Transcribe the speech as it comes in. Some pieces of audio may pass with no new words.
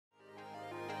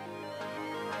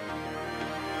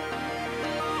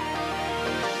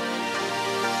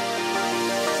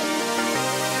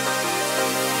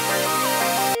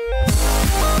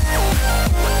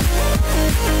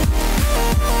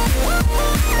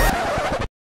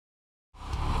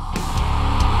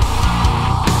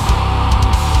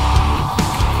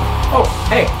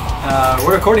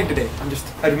recording today. I'm just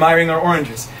admiring our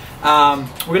oranges. We're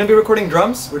going to be recording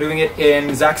drums. We're doing it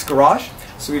in Zach's garage.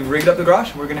 So we've rigged up the garage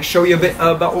and we're going to show you a bit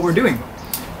about what we're doing.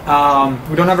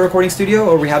 We don't have a recording studio,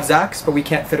 or we have Zach's, but we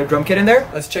can't fit a drum kit in there.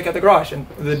 Let's check out the garage and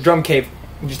the drum cave.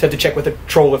 We just have to check with the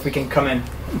troll if we can come in.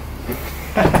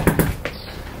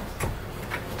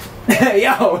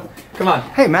 Yo! Come on.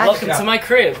 Hey, Max. Welcome to my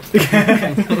crib.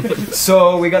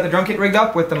 So we got the drum kit rigged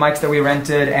up with the mics that we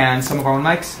rented and some of our own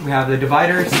mics. We have the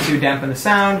dividers to dampen the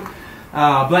sound,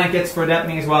 blankets for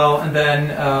dampening as well, and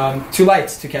then 2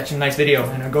 lights to catch a nice video,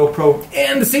 and a GoPro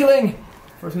in the ceiling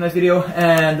for some nice video,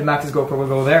 and the Max's GoPro will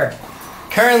go there.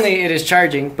 Currently it is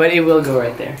charging, but it will go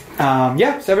right there.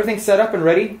 Yeah, so everything's set up and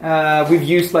ready. We've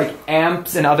used like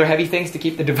amps and other heavy things to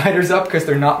keep the dividers up because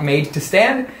they're not made to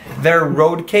stand. They're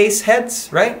road case heads,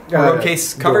 right? Or road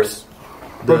case covers?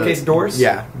 Road case doors?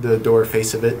 Yeah, the door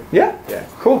face of it. Yeah? Yeah.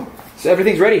 Cool. So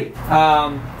everything's ready.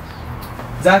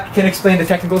 Zach can explain the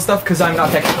technical stuff because I'm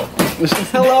not technical.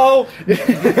 Hello!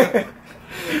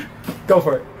 Go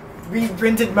for it. We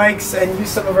rented mics and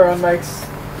used some of our own mics.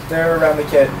 They're around the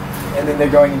kit, and then they're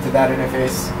going into that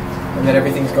interface, and then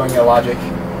everything's going to Logic.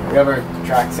 We have our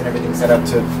tracks and everything set up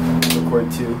to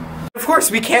record too. Of course,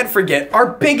 we can't forget our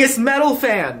biggest metal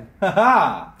fan!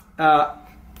 Haha!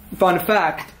 Fun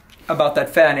fact about that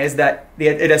fan is that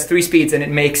it has 3 speeds and it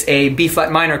makes a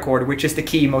B-flat minor chord, which is the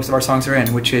key most of our songs are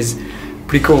in, which is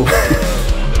pretty cool.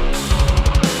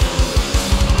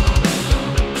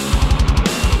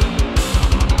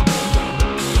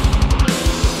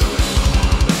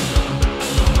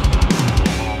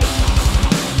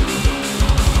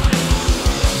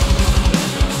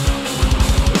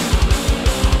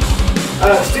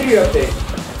 Studio update.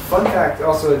 Fun fact,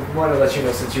 also want to let you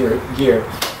know since you were here.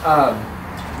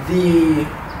 The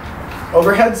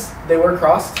overheads, they were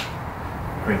crossed.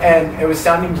 And it was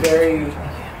sounding very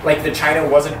like the China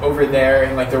wasn't over there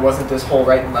and like there wasn't this whole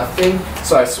right and left thing.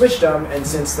 So I switched them, and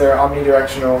since they're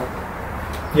omnidirectional,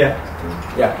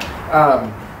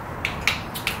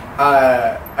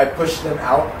 I pushed them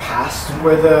out past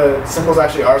where the cymbals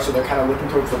actually are, so they're kind of looking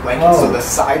towards the blanket, so the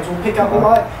sides will pick up a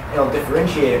lot, and it'll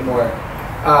differentiate it more.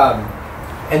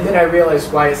 And then I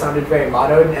realized why it sounded very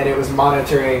monoed, and it was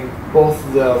monitoring both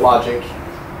the Logic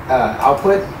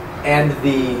output and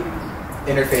the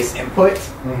interface input,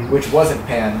 which wasn't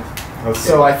panned. Okay.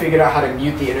 So I figured out how to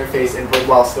mute the interface input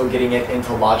while still getting it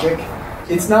into Logic.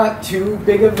 It's not too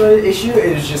big of an issue,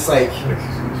 it was just like,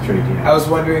 I was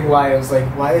wondering why. I was like,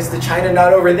 why is the China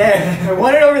not over there? I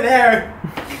want it over there!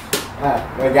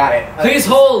 I got it. Please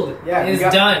hold! Yeah, it's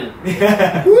done.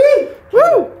 Woo!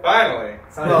 Woo! Finally!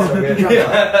 Sounded so good.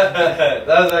 That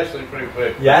was actually pretty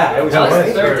quick. Yeah, it was That was nice.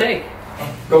 the third take.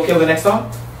 Go kill the next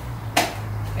song.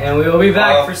 And we will be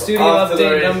back for studio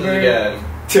update number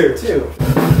 2.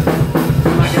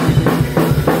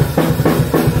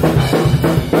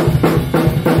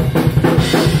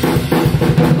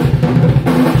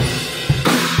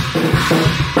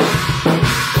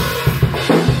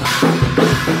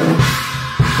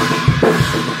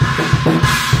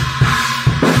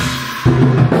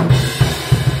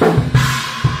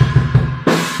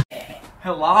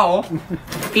 Hello.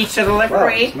 Each to the left,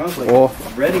 right. Oh,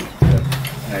 I'm ready.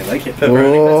 I like it.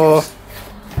 oh.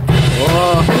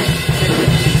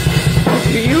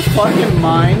 Do you fucking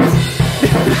mind?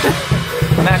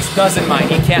 Max doesn't mind.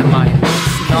 He can't mind.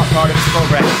 It's not part of his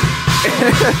program.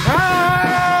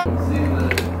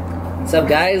 What's up,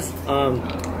 guys?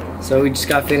 So we just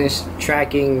got finished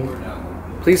tracking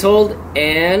Please Hold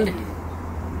and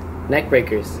Neck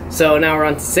Breakers. So now we're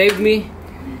on to Save Me,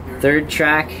 3rd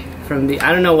track from the,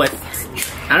 I don't know if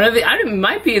it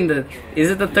might be in the, is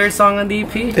it the 3rd song on the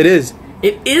EP? It is.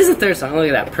 It is the 3rd song, look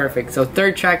at that, perfect. So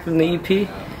 3rd track from the EP,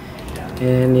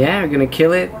 and yeah, we're gonna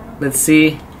kill it. Let's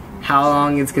see how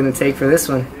long it's gonna take for this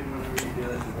one.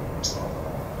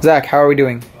 Zach, how are we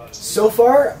doing? So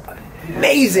far,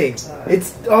 amazing.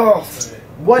 It's,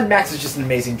 1, Max is just an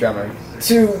amazing drummer.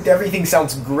 2, everything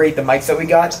sounds great. The mics that we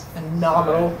got,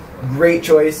 phenomenal. Great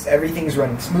choice. Everything's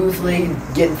running smoothly,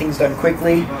 getting things done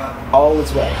quickly. All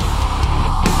is well.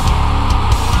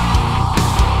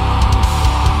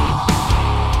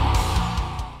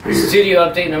 Studio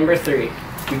update number 3.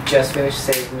 We just finished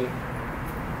Save Me,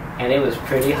 and it was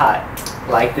pretty hot,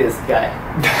 like this guy.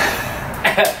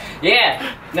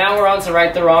 Yeah, now we're on to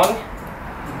Right the Wrong.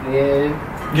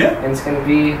 Yeah. And it's gonna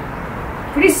be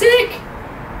pretty sick.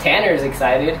 Tanner's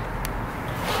excited.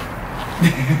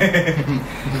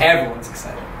 Everyone's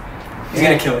excited. He's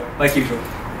gonna kill it, like usual.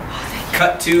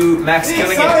 Cut to Max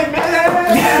killing it.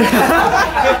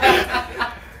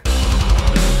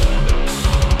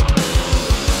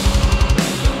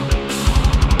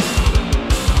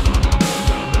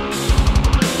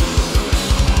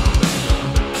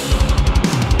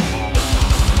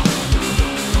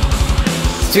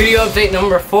 Studio update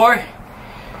number 4.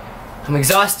 I'm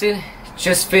exhausted.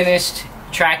 Just finished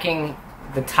tracking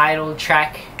the title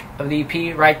track of the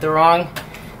EP, Right the Wrong.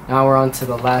 Now we're on to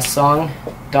the last song,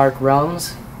 Dark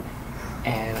Realms,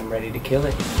 and I'm ready to kill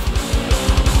it.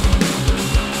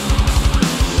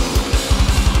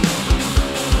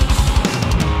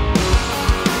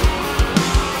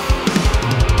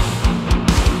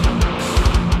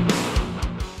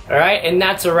 Alright, and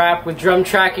that's a wrap with drum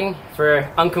tracking for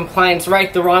Uncompliant's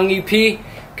Right the Wrong EP,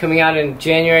 coming out in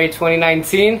January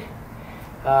 2019.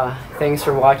 Thanks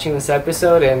for watching this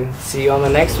episode, and see you on the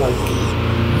next one.